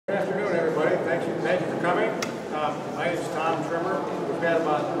Good afternoon, everybody. Thank you for coming. My name is Tom Trimmer. We've got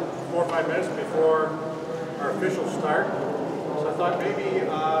about 4 or 5 minutes before our official start. So I thought maybe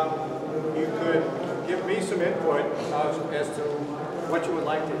you could give me some input as to what you would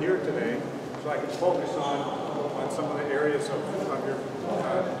like to hear today, so I can focus on some of the areas of your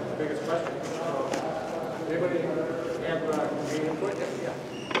biggest questions. Anybody have any input? Yeah.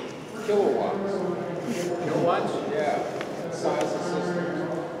 Kilowatts. Kilowatts? Yeah. Size of system.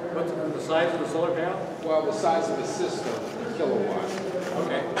 What's the size of the solar panel? Well, the size of the system in kilowatts.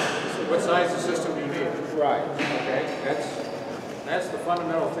 Okay. So what size of system do you need? Right. Okay. That's the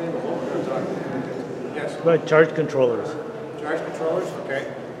fundamental theme of what we're going to talk about. Yes. But charge controllers. Charge controllers. Okay.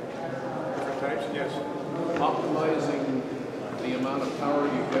 Different types. Yes. Optimizing the amount of power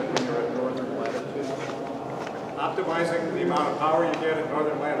you get when you're at northern latitude. Optimizing the amount of power you get at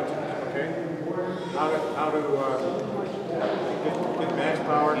northern latitude. Okay. How to get max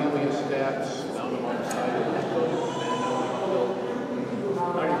power. Heliostats down alongside of the boat, manually built.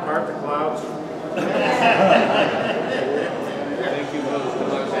 How do you park the clouds? Thank you, Moses, for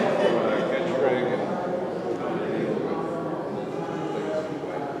catch rig and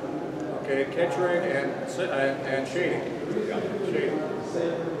Okay, catch rig and shading. Yeah, shading.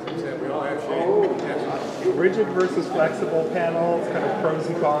 We all have shading. Oh. Yes. Rigid versus flexible panels, kind of pros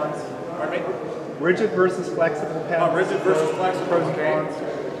and cons. Pardon me? Rigid versus flexible panels. Oh, rigid versus flexible. Pros and Okay. cons.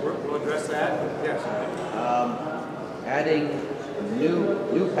 We'll address that. Yes. Adding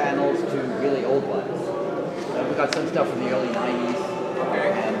new panels to really old ones. We've got some stuff from the early 90s Okay.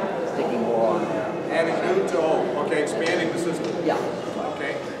 and sticking more on there. Adding new to old. Okay, expanding the system. Yeah.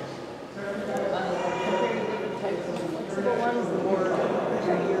 Okay. Flexible ones, the more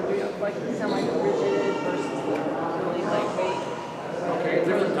you're doing like semi-rigid versus the really lightweight. Okay,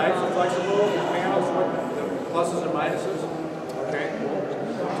 different types of flexible panels, what the pluses and minuses. Okay, we'll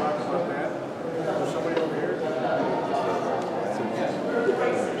talk about that. There's somebody over here.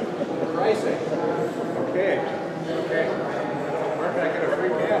 Pricing. Okay. Okay. Where can I get a free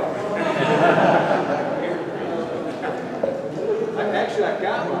panel? I've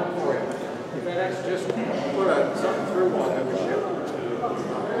got one for you. FedEx just put something through one that we shipped.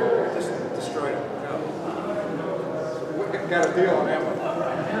 Just destroyed it. No. We got a deal on that one.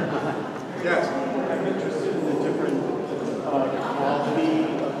 Yes. I'm interested in the different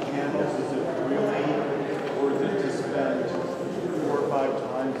quality of panels. Is it really worth it to spend 4 or 5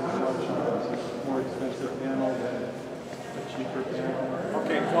 times as much on a more expensive panel than a cheaper panel?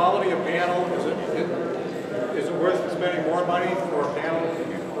 Okay, quality of panel, is it worth spending more money for a panel?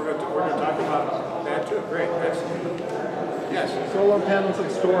 We're going to talk about that too. Great, excellent. Yes. Solar panels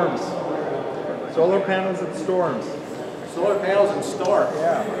and storms. Solar panels and storms. Solar panels and storm.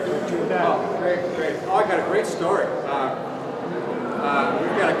 Yeah, what do that? Oh, great, great. Oh, I got a great story. We've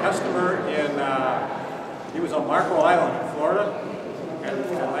got a customer he was on Marco Island in Florida, and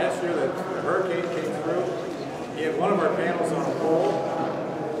last year the hurricane came through. He had one of our panels on a pole,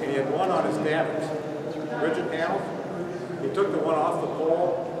 and he had one on his davits, rigid panels. He took the one off the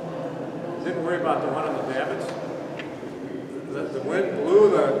pole, didn't worry about the one on the davits. The wind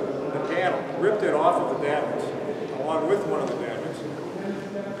blew the panel, ripped it off of the davits, along with one of the davits,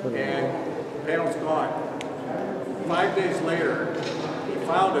 and the panel's gone. 5 days later, he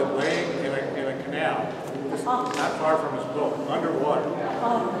found it laying in a canal, just not far from his boat, underwater.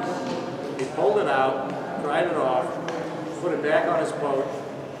 He pulled it out, dried it off, put it back on his boat,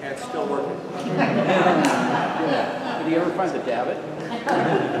 and it's still working. Did he ever find the davit?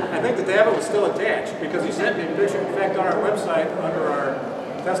 I think the davit was still attached because he sent me a picture. In fact, on our website, under our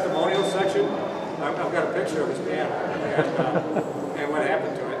testimonial section, I've got a picture of his panel and what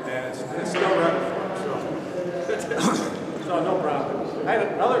happened to it, and it's still running for him. So no problem. I had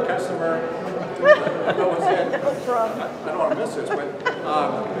another customer. I don't want to miss this, but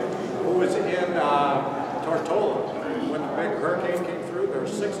who was in Tortola when the big hurricane came through. There were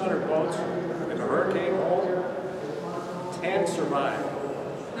 600 boats in the hurricane hole. 10 survived,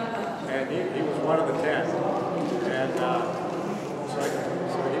 and he was one of the 10, and so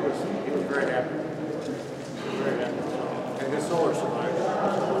he was very happy. Very happy. And his solar survived.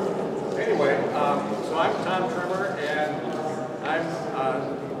 Anyway, so I'm Tom Trimmer, and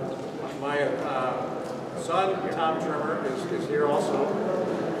my son Tom Trimmer is here also,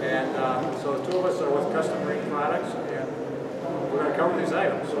 and so the two of us are with Custom Marine Products, and we're going to cover these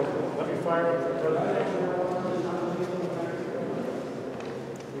items. So let me fire up the presentation.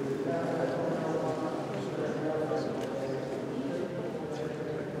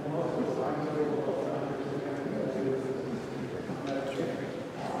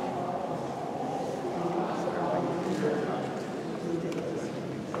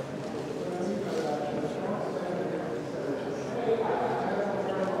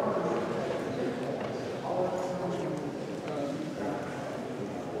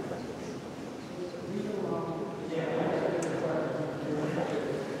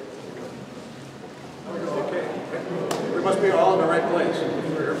 we must be all in the right place.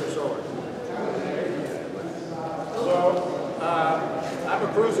 We're here for solar. So, I'm a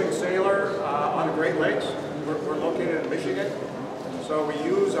cruising sailor on the Great Lakes. We're located in Michigan. So we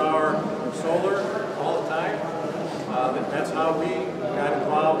use our solar all the time. That's how we got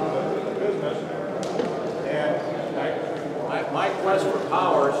involved in the business. And my quest for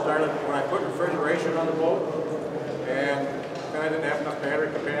power started when I put refrigeration on the boat. And I didn't have enough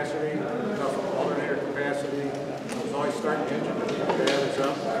battery capacity, enough alternator capacity. I was always starting the engine to keep the batteries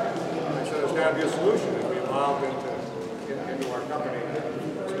up. I said there's got to be a solution, and we evolved into our company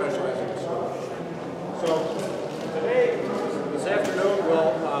specializing in solar. So today, this afternoon,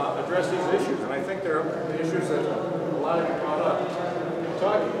 we'll address these issues, and I think they're the issues that a lot of you brought up.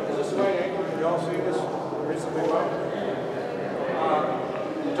 Is this right angle? Can you all see this reasonably well?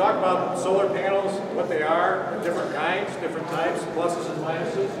 We'll talk about solar panels, what they are, different kinds, different types, pluses and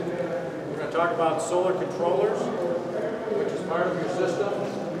minuses. We're going to talk about solar controllers, which is part of your system.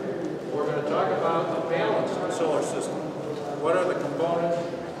 We're going to talk about a balanced solar system. What are the components?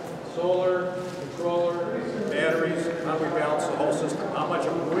 Solar, controller, batteries, how do we balance the whole system? How much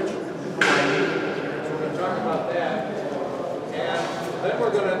of which do I need? So we're going to talk about that. And then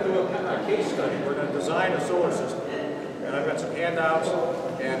we're going to do a case study. We're going to design a solar system. And I've got some handouts,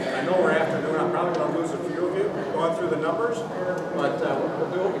 and I know we're afternoon. I'm probably going to lose a few of you going through the numbers, but we'll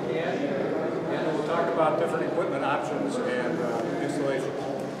do what we can. And then we'll talk about different equipment options and installations.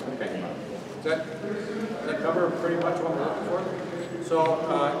 Okay? Does that cover pretty much what we're looking for? So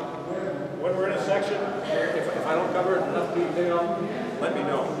when we're in a section, if I don't cover enough detail, let me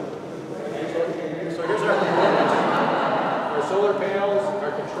know. So here's our components. Our solar panels,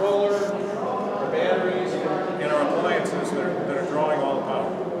 our controller, our batteries, and our appliances that are drawing all the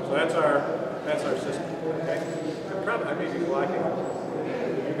power. So that's our system. Okay? I may be blocking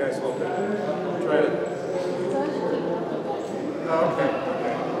you guys a little bit. Try it. Oh, okay.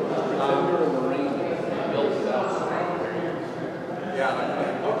 You're a Marine, built it out.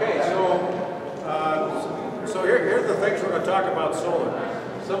 Yeah. Okay. So here's the things we're going to talk about solar.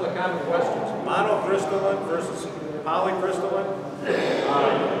 Some of the common questions: monocrystalline versus polycrystalline.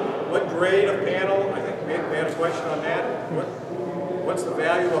 What grade of panel? I think we had a question on that. What's the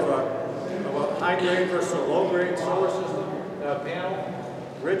value of a high grade versus a low grade solar system panel?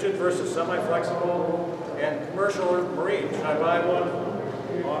 Rigid versus semi-flexible, and commercial or marine. Should I buy one?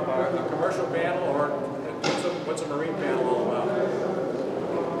 A commercial panel, or what's a marine panel all about?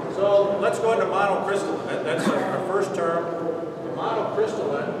 So let's go into monocrystalline. That's our first term.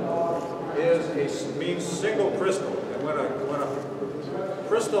 Monocrystalline means single crystal. And when a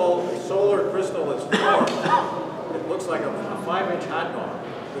crystal, solar crystal is formed, it looks like a 5-inch hot dog.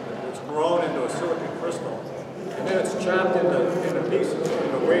 It's grown into a silicon crystal, and then it's chopped into pieces,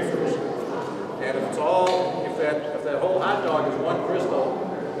 into wafers. And if that whole hot dog is one crystal,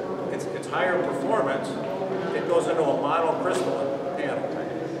 it's higher performance. It goes into a monocrystalline panel.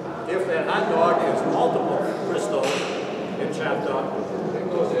 If that hot dog is multiple crystals and chopped up, it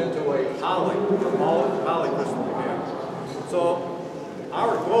goes into a polycrystalline panel. So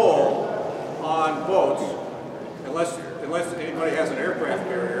our goal on boats, unless anybody has an aircraft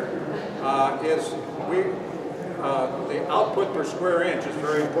carrier, is the output per square inch is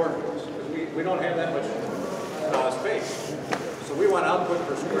very important to us, because we don't have that much space. So we want output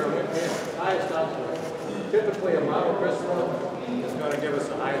per square inch, highest output. Typically, a monocrystalline is going to give us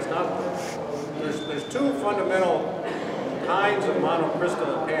the highest output. There's two fundamental kinds of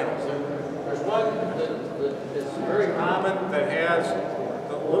monocrystalline panels. There's one that is very common that has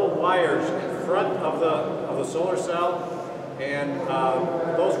the little wires in front of the solar cell, and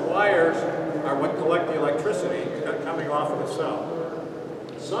those wires are what collect the electricity coming off of the cell.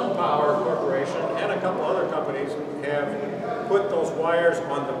 SunPower Corporation and a couple other companies have put those wires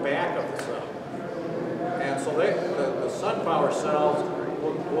on the back of the cell. And so the SunPower cells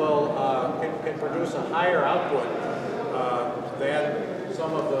can produce a higher output than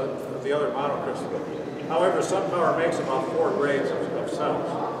some of the other monocrystalline. However, SunPower makes about 4 grades of cells.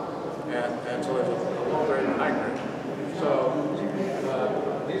 And so there's a low grade and high grade. So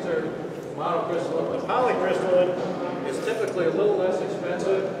these are monocrystalline. The polycrystalline is typically a little less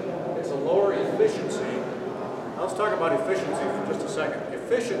expensive. It's a lower efficiency. Now let's talk about efficiency for just a second.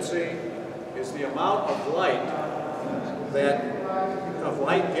 Efficiency is the amount of light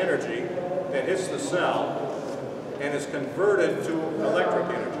energy that hits the cell and is converted to electric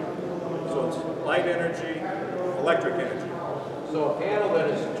energy. So it's light energy, electric energy. So a panel that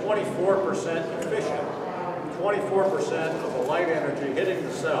is 24% efficient, 24% of the light energy hitting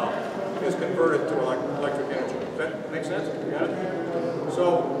the cell is converted to electric energy. Does that make sense? You got it?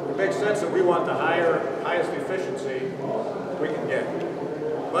 So makes sense that we want the highest efficiency we can get.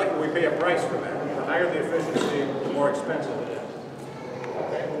 But we pay a price for that. The higher the efficiency, the more expensive it is.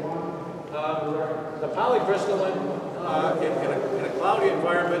 Okay. The polycrystalline in a cloudy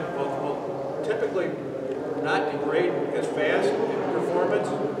environment will typically not degrade as fast in performance.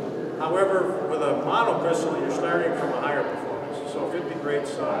 However, with a monocrystalline, you're starting from a higher performance. So if it degrades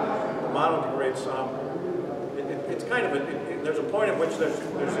some, the mono degrades some. It's kind of there's a point at which there's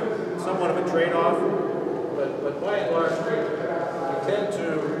somewhat of a trade-off, but by and large, we tend to,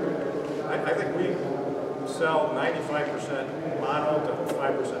 I think we sell 95% mono to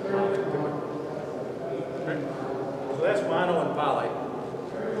 5% poly. Okay. So that's mono and poly.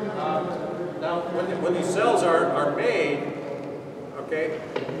 Now, when these cells are made, okay,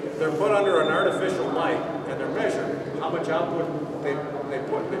 they're put under an artificial light and they're measured how much output they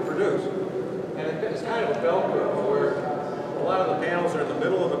produce. And it's kind of a bell curve where a lot of the panels are in the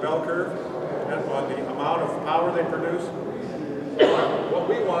middle of the bell curve on the amount of power they produce. What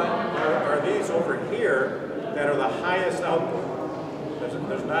we want are these over here that are the highest output.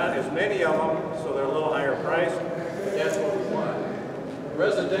 There's not as many of them, so they're a little higher priced, but that's what we want.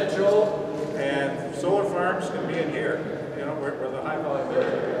 Residential and solar farms can be in here, you know, where the high volume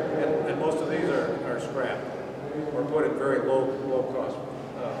is. And most of these are scrapped or put in very low cost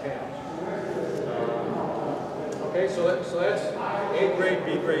panels. Okay, so that's A grade,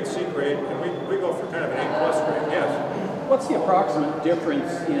 B grade, C grade, and we go for kind of an A+ grade, yes. What's the approximate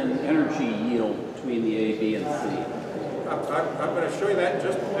difference in energy yield between the A, B, and C? I'm going to show you that in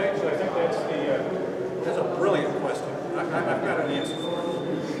just actually. I think that's a brilliant question. I've got an answer for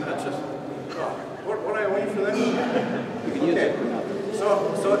it. That's just what I wait for that. You can use it for nothing.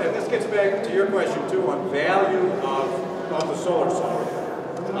 So and this gets back to your question too on value of the solar cell.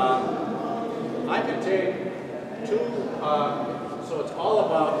 I can take so it's all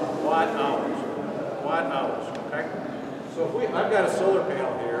about watt hours, okay? So if I've got a solar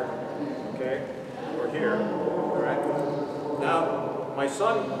panel here, okay, or here, all right? Now, my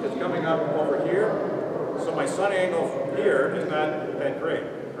sun is coming up over here, so my sun angle from here is not that great,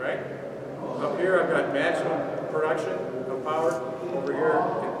 right? Up here I've got maximum production of power, over here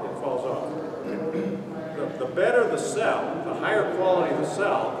it falls off. The better the cell, the higher quality the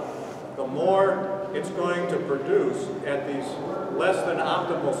cell, the more it's going to produce at these less than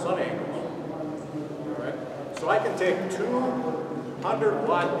optimal sun angles. All right? So I can take 200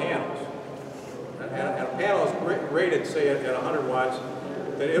 watt panels, and a panel is rated, say, at 100 watts,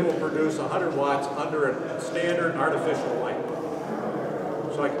 that it will produce 100 watts under a standard artificial light.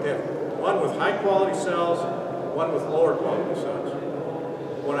 So I can have one with high quality cells, one with lower quality cells.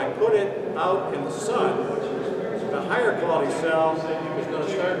 When I put it out in the sun, the higher quality cell is going to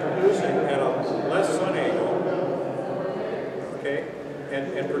start producing at a less sun angle, okay,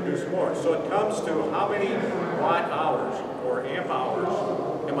 and produce more. So it comes to how many watt hours or amp hours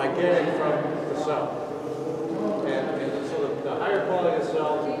am I getting from the cell. And so the higher quality of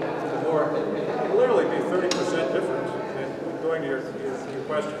cell, the more, it can literally be 30% difference. And going to your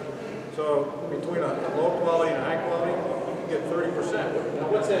question. So between a low quality and a high quality, you can get 30%. Now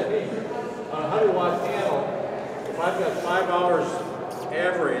what's that mean? On a 100 watt panel, if I've got 5 hours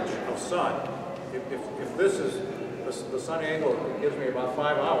average of sun, if this is the sun angle gives me about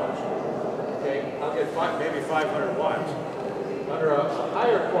 5 hours, okay, I'll get maybe 500 watts. Under a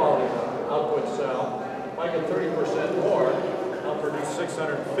higher quality output cell, if I get 30% more, I'll produce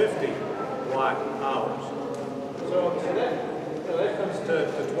 650 watt hours. So that comes to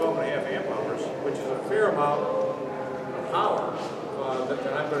 12.5 amp hours, which is a fair amount of power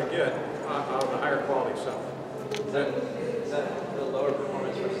that I'm going to get out of the higher quality cell. Is that the lower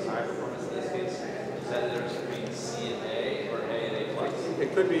performance versus higher performance in this case? Is that the difference between C and A or A and A plus?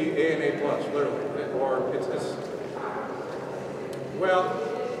 It could be A and A plus, literally, or it's well,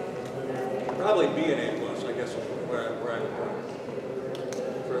 probably B and A plus, I guess, where I would put it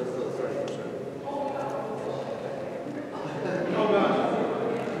for the 30%.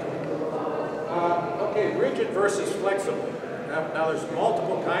 Okay, rigid versus flexible. Now there's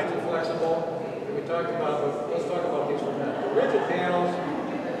multiple kinds of flexible. We talked about, let's talk about these for a minute. Rigid panels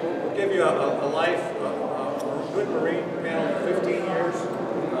will give you a life, a good marine panel, 15 years,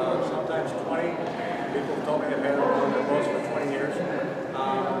 sometimes 20. People have told me they've had it on their boats for 20 years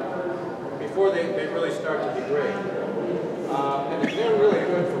before they really start to degrade. And they're really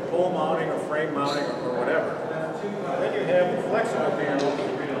good for pole mounting or frame mounting or whatever. Then you have the flexible panels,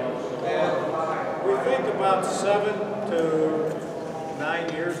 and we think about 7 to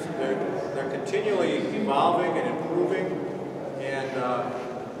 9 years. They're continually evolving and improving, and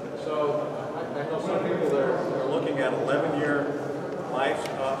so I know some people that are looking at 11-year life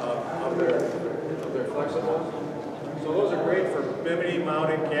of their flexibles. So those are great for bimini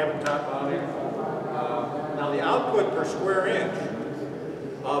mounting, cabin top mounting. Now the output per square inch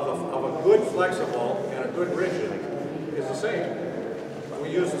of a good flexible and a good rigid is the same. We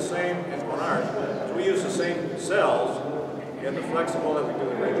use the same on ours. So we use the same cells in the flexible that we do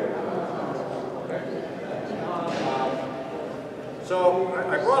the rigid. Okay. So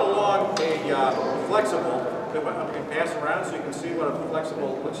I brought along a flexible that I can pass around so you can see what a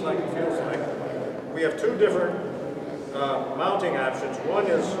flexible looks like and feels like. We have two different mounting options. One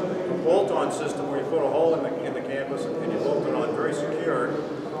is a bolt-on system where you put a hole in the canvas and you bolt it on, very secure.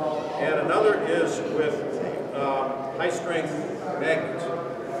 And another is with high-strength magnets.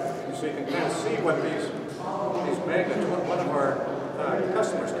 So you can kind of see what these magnets. One of our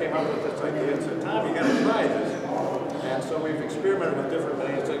customers came up with this idea and said, "Tom, you got to try this." And so we've experimented with different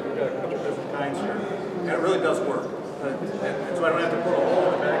magnets. We've got a couple of different kinds here, and it really does work. And so I don't have to put a hole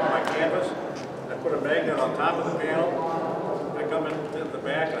in the back of my canvas. I put a magnet on top of the panel. I come into the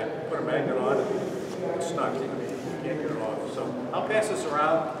back and I put a magnet on, and it's stuck. You can't get it off. So I'll pass this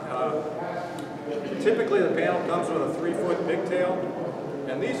around. Typically, the panel comes with a 3-foot pigtail,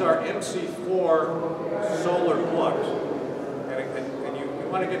 and these are MC4 solar plugs. And you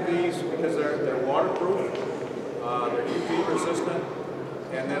want to get these because they're waterproof, they're UV resistant,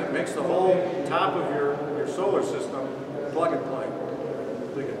 and then it makes the whole top of your solar system plug and play.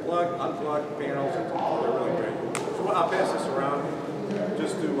 So you can plug, unplug panels, they're really great. So I'll pass this around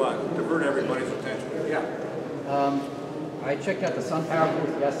just to divert everybody's attention. Yeah. I checked out the SunPower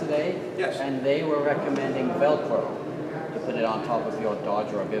booth yesterday, Yes. and they were recommending Velcro to put it on top of your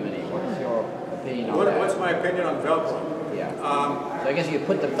Dodge or Bimini. What's your opinion on that? What's my opinion on Velcro? Yeah. So I guess you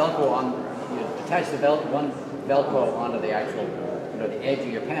put the Velcro on, you attach the one Velcro onto the actual, the edge of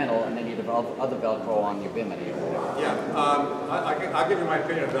your panel, and then you develop other Velcro on your Bimini or whatever. Yeah, I'll give you my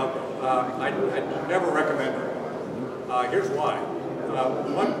opinion of Velcro. I never recommend it. Here's why.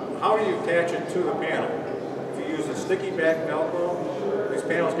 How do you attach it to the panel? If you use a sticky back Velcro, these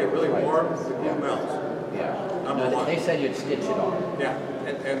panels get really warm, the glue melts. Yeah. Number one. They said you'd stitch it on. Yeah,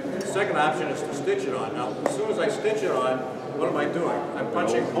 and the second option is to stitch it on. Now, as soon as I stitch it on, what am I doing? I'm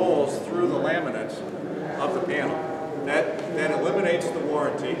punching holes through the laminates of the panel. That eliminates the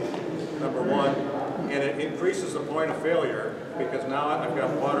warranty, number one, and it increases the point of failure because now I've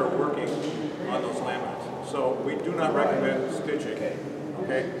got water working on those laminates. So we do not recommend stitching.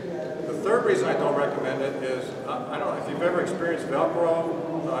 Okay. The third reason I don't recommend it is I don't know if you've ever experienced Velcro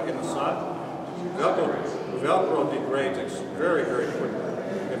in the sun. Velcro degrades very, very quickly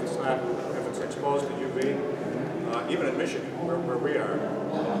if it's exposed to UV. Even in Michigan, where we are,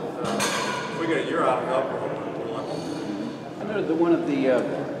 if we get a year out of Velcro, we're lucky. I noted that one of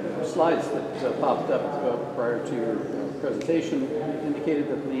the slides that popped up prior to your presentation indicated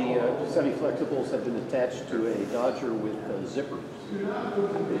that the semi-flexibles have been attached to a Dodger with zippers.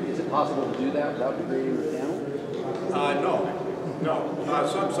 Is it possible to do that without degrading the panel? No.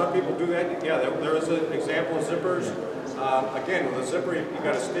 Some people do that. Yeah, there is an example of zippers. Again, with a zipper, you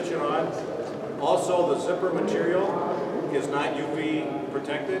got to stitch it on. Also, the zipper material is not UV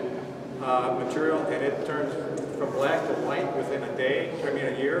protected material, and it turns from black to white within a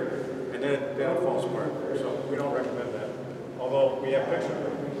year, and then it falls apart. So we don't recommend that, although we have pictures of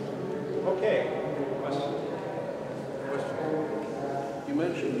it. Okay. Question? You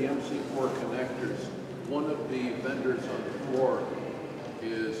mentioned the MC4 connectors. One of the vendors on the floor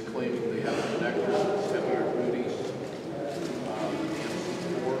is claiming they have a connector that's heavier duties than the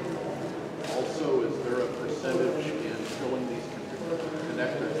MC4. Also, is there a percentage in filling these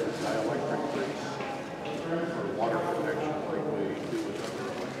connectors with dielectric grease for water protection like we do with other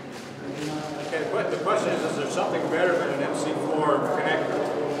electric? Okay, but the question is there something better than an MC4 connector?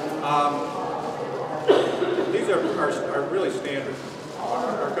 These are really standard.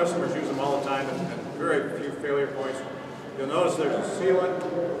 Our customers use them all the time and very few failure points. You'll notice there's a sealant,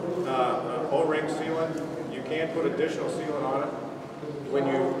 O-ring sealant. You can put additional sealant on it. When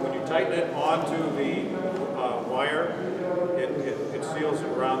you tighten it onto the wire, it seals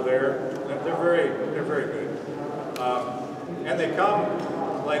around there. They're very good. And they come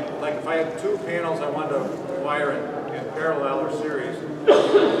like if I had two panels I wanted to wire in parallel or series,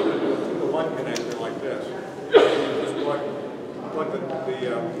 the one connector like this. You just plug the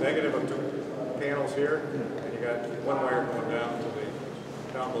negative of two panels here, and you got one wire going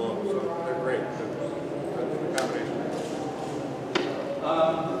down below. So they're great. Good combination.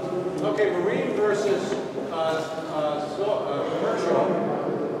 Okay, marine versus commercial.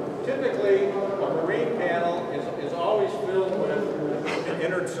 Typically, a marine panel is always filled with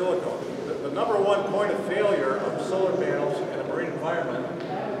inert silicone. The number one point of failure of solar panels in a marine environment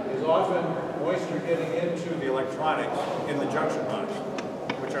is often moisture getting into the electronics in the junction box,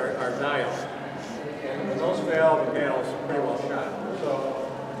 which are diodes. And when those fail, the panel's pretty well shot.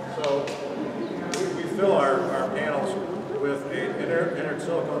 So we fill our panels with inert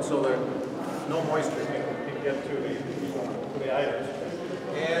silicone so that no moisture can get to the items.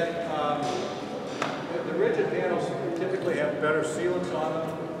 And the rigid panels typically have better sealants on them.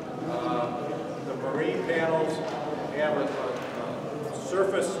 The marine panels have a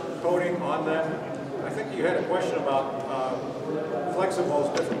surface coating on them. I think you had a question about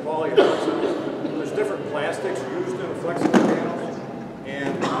flexibles, different quality of flexibles. There's different plastics used in flexible panels,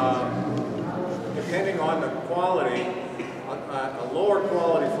 and depending on the quality, a lower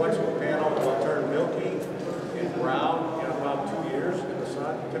quality flexible panel will turn milky and brown in about 2 years in the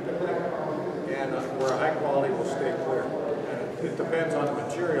sun, typically, and where a high quality will stay clear. And it depends on the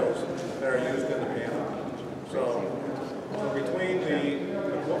materials that are used in the panel. So between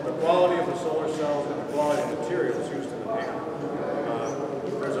the quality of the solar cells and the quality of materials used in the panel,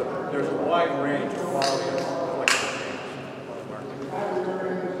 there's a wide range of quality of flexible panels on the market.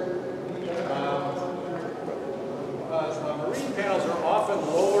 Marine panels are often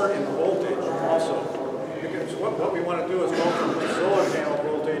lower in voltage also. Because what we want to do is go from the solar panel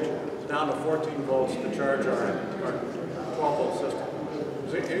voltage down to 14 volts to charge our 12-volt system.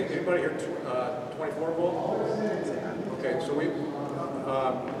 Is anybody here 24 volt? Okay, so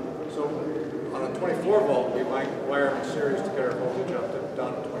on a 24 volt, we might wire them in series to get our voltage up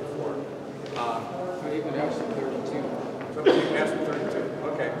down to 24. You can have some 32. So you can have some 32.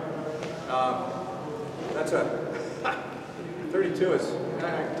 Okay. That's a 32 is. I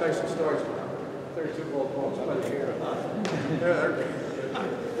can tell you some stories. 32 volt bulbs, but here,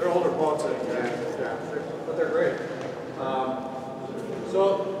 they're older bulbs, but they're great.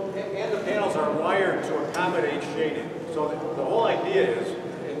 And the panels are wired to accommodate shading. So the whole idea is,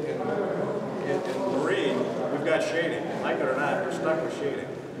 in marine, we've got shading. Like it or not, we're stuck with shading.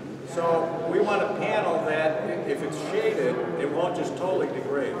 So we want a panel that, if it's shaded, it won't just totally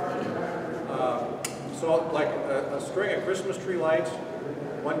degrade. So like a string of Christmas tree lights,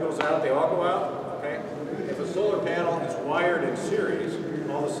 one goes out, they all go out, okay? If a solar panel is wired in series,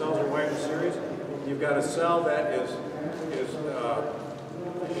 all the cells are wired in series, you've got a cell that is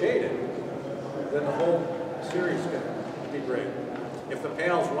shaded, then the whole series can degrade. If the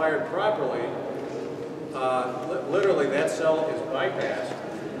panel's wired properly, literally that cell is bypassed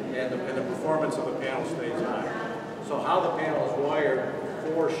and the performance of the panel stays high. So how the panel is wired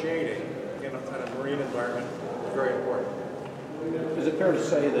for shading in a marine environment is very important. Is it fair to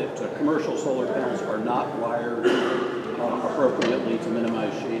say that commercial solar panels are not wired appropriately to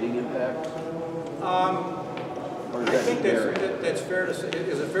minimize shading impacts? I think that's fair to say.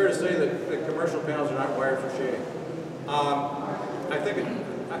 Is it fair to say that commercial panels are not wired for shading? I think,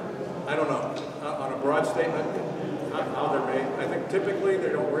 I don't know, on a broad statement, how they're made. I think typically they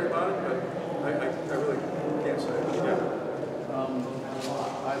don't worry about it, but I really can't say. Yeah.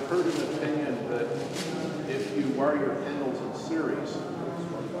 I've heard an opinion that if you wire your panels in series,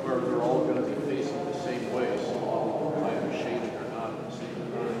 where they're all going to be facing the same way, so all either shaded or not at the same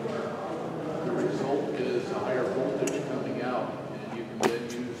time, the result is a higher voltage coming out, and you can then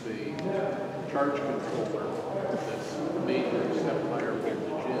use a charge controller that's made to accept higher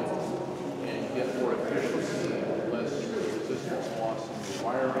voltage in, and get more efficiency, less resistance loss in the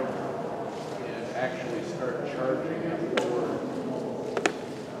wiring, and actually start charging at lower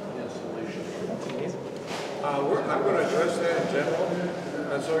installation. I'm going to address that in general.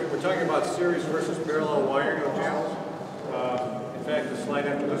 So we're talking about series versus parallel wiring of channels. In fact, the slide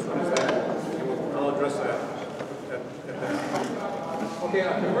after this one is that, and I'll address that at that. Okay, a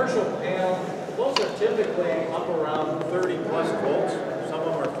commercial panel, those are typically up around 30 plus volts. Some of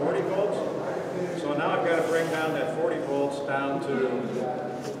them are 40 volts. So now I've got to bring down that 40 volts down to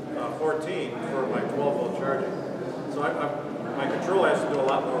 14 for my 12 volt charging. So my control has to do a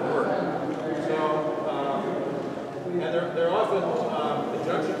lot more work. So, and they're often, the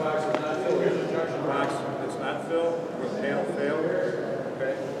junction box is not filled. Here's a junction box that's not filled where the panel failed.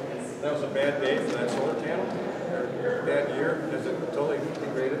 Okay, that was a bad day for that solar panel, or bad year because it totally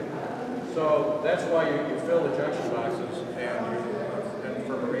degraded. So that's why you fill the junction boxes and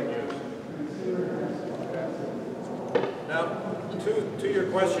for marine use. Okay. Now, to your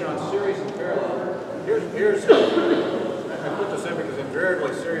question on series and parallel, here's I put this in because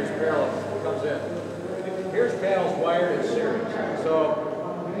invariably series parallel comes in. Here's panels wired in series. So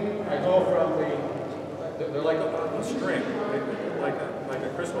I go from they're like a string, like a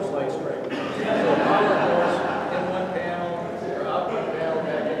Christmas light string. So power goes in one panel, or out one panel,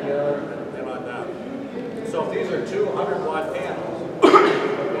 back in the other, and on down. So if these are two 100-watt panels,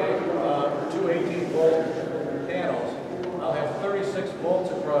 okay, two 18-volt panels. I'll have 36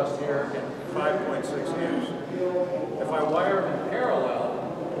 volts across here and 5.6 amps. If I wire them in parallel,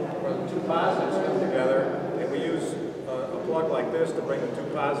 where the two positives come together, and we use a plug like this to bring the two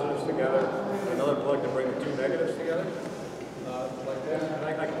positives together, and another plug to bring the two negatives together, like this, and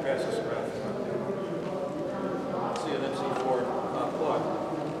I can pass this around. See an MC4 plug.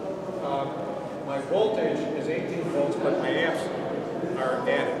 My voltage is 18 volts, but my amps are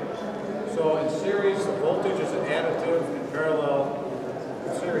added. So in series, the voltage is an additive, in parallel,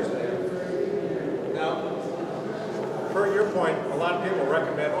 the series is additive. Now, per your point, a lot of people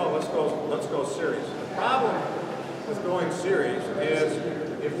recommend, oh, let's go series. The problem with going series is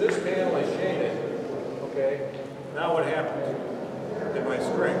if this panel is shaded, okay, now what happens in my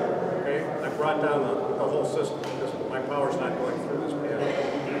string? Okay, I brought down the whole system because my power's not going through this panel.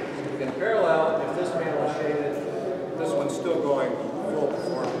 In parallel, if this panel is shaded, this one's still going full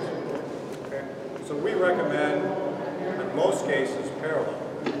performance. Okay, so we recommend, in most cases, parallel,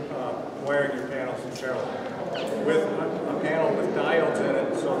 wiring your panels in parallel with a panel with diodes in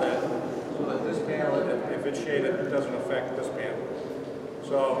it, so that this panel, if it's shaded, it doesn't affect this panel.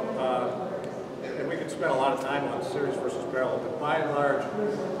 So, and we can spend a lot of time on series versus parallel, but by and large,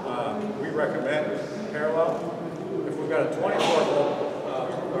 we recommend parallel. If we've got a 24-volt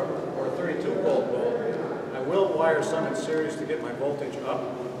or a 32-volt bulb, I will wire some in series to get my voltage up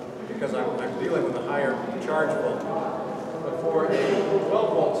because I'm dealing with a higher charge voltage. But for a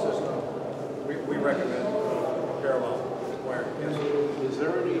 12-volt system, we recommend parallel wiring. Yes. Is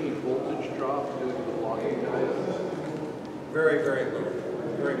there any voltage drop due to the blocking diodes? Very, very little.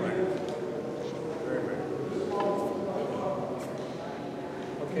 Very minor. Very minor.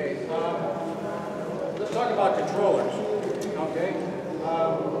 Okay. Let's talk about controllers. Okay.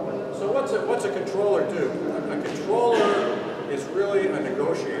 So what's a controller do? A controller is really a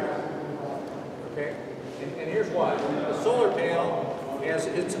negotiator. Okay. And here's why. The solar panel has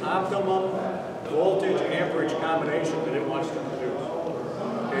its optimum voltage amperage combination that it wants to produce.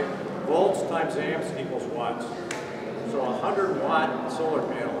 Okay. Volts times amps equals watts. So a 100-watt solar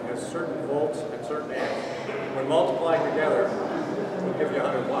panel has certain volts and certain amps. When multiplied together, it will give you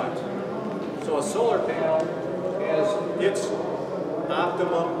 100 watts. So a solar panel has its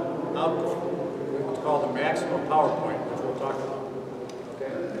optimum output, what's called the maximum power point, which we'll talk about.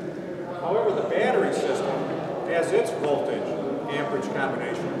 Okay. However, the battery system has its voltage amperage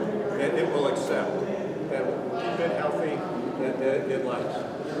combination that it will accept, that will keep it healthy, that it likes.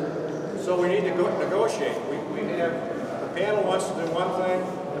 So we need to negotiate. We have, the panel wants to do one thing,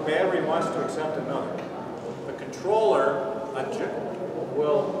 the battery wants to accept another. The controller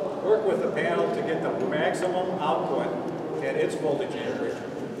will work with the panel to get the maximum output at its voltage amperage,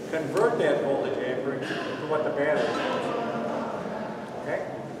 convert that voltage amperage to what the battery wants. Okay?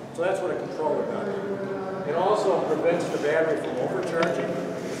 So that's what a controller does. It also prevents the battery from overcharging.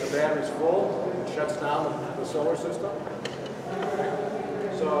 If the battery's full, it shuts down the solar system. Okay?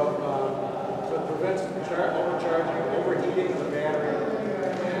 So it prevents overcharging, overheating the battery.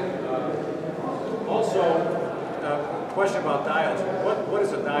 And also, question about diodes. What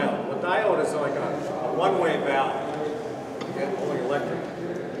is a diode? A diode is like a one-way valve, okay, only electric.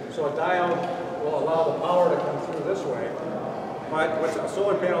 So a diode will allow the power to come through this way. But what a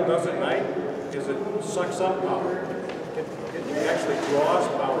solar panel does at night is it sucks up power. It actually draws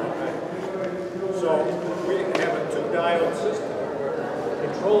power at night. So we have a two-diode system where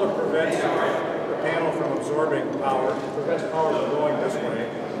the controller prevents the panel from absorbing power, prevents power from going this way.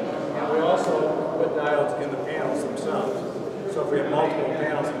 And we also put diodes in the panels themselves. So if we have multiple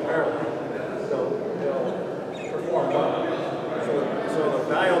panels in parallel, they'll perform well. So the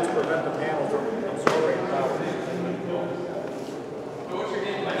diodes prevent the panel from absorbing power.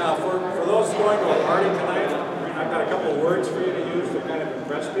 Now, for those going to a party tonight, I've got a couple of words for you to use to kind of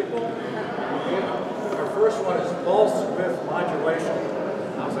impress people. Our first one is pulse width modulation.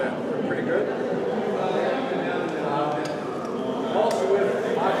 How's that? Pretty good? Pulse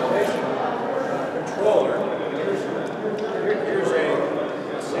width modulation controller. Here's a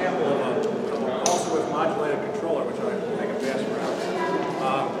sample of a pulse width modulated controller, which I can pass around.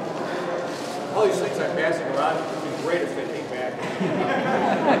 All these things I'm passing around, it would be great if they came back.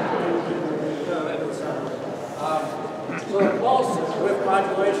 So the pulse width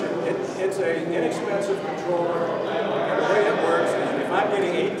modulation, it's an inexpensive controller, and the way it works is if I'm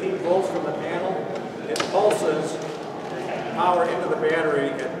getting 18 volts from the panel, it pulses power into the battery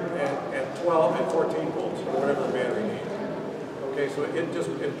at 12 and 14 volts, or whatever the battery needs. Okay, so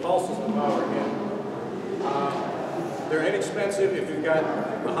it pulses the power in. They're inexpensive if you've got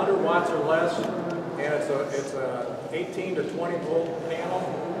 100 watts or less, and it's a 18 to 20 volt panel,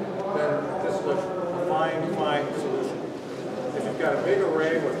 then this is a fine solution. If you've got a big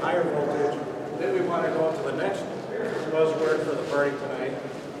array with higher voltage, then we want to go to the next buzzword for the party tonight,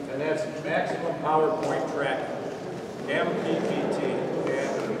 and that's maximum power point tracking, MPPT.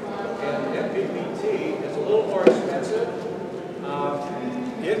 And MPPT is a little more expensive. I'll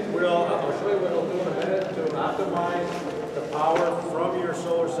show you what it'll do in a minute to optimize the power from your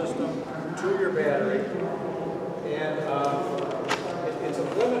solar system to your battery. And it's a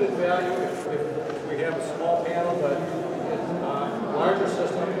limited value if we have a small panel, but a larger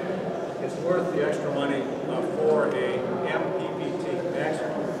system, it's worth the extra money for a MPPT,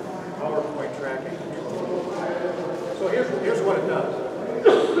 maximum power point tracking. So here's what it does. So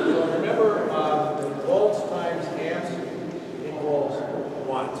remember, volts times amps equals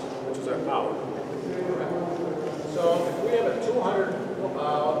watts, which is our power. So if we have a 200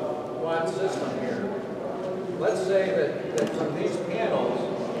 watt system here, let's say that from these panels,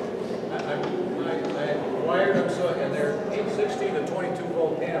 I wired them so, and they're 16 to 22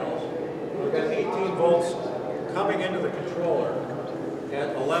 volt panels. We've got 18 volts coming into the controller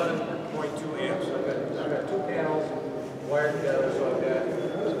at 11.2 amps. I've got two panels wired together, so I've got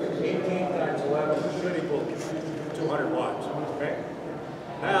 18 times 11 should equal 200 watts. Okay.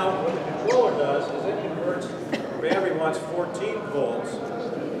 Now, what the controller does is it converts, the battery wants 14 volts,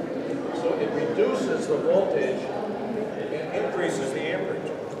 so it reduces the voltage and increases the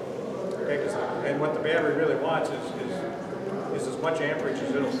amperage. Okay, and what the battery really wants is as much amperage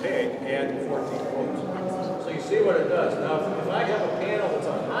as it'll take at 14 volts. So you see what it does. Now, if I have a panel that's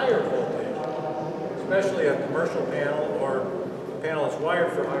a higher voltage, especially a commercial panel or a panel that's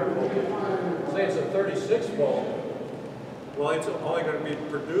wired for higher voltage, say it's a 36 volt, well, it's only going to be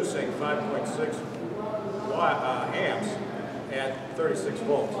producing 5.6 amps at 36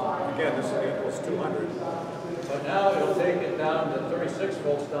 volts. Again, this equals 200. But now it'll take it down to 36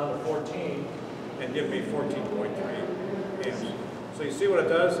 volts down to 14 and give me 14.3 amps. So you see what it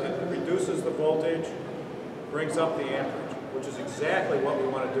does? It reduces the voltage, brings up the amperage, which is exactly what we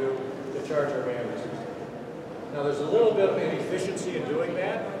want to do to charge our battery system. Now there's a little bit of inefficiency in doing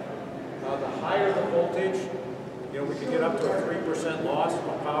that. The higher the voltage, we can get up to a 3% loss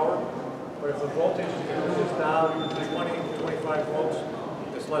of power, but if the voltage is down 20 to 25 volts,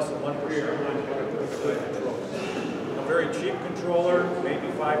 it's less than 1%. A very cheap controller, maybe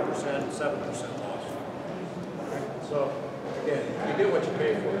 5%, 7% loss. So again, you get what you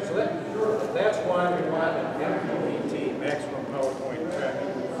pay for. So that's why we want an MPPT, maximum power point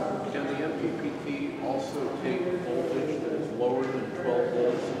tracking. Can the MPPT also take voltage that is lower than 12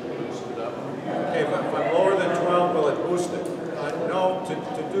 volts and boost it up? Okay, if I'm lower than 12, will it boost it? No, to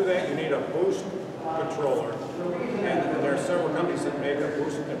do that you need a boost controller. And there are several companies that make a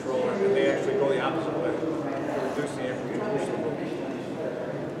boost controller, and they actually go the opposite way to reduce the amperage, boost the voltage.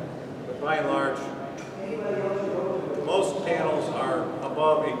 But by and large, most panels are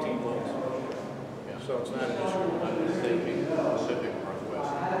above 18 volts, so it's not an issue. I'm thinking Pacific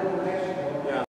Northwest.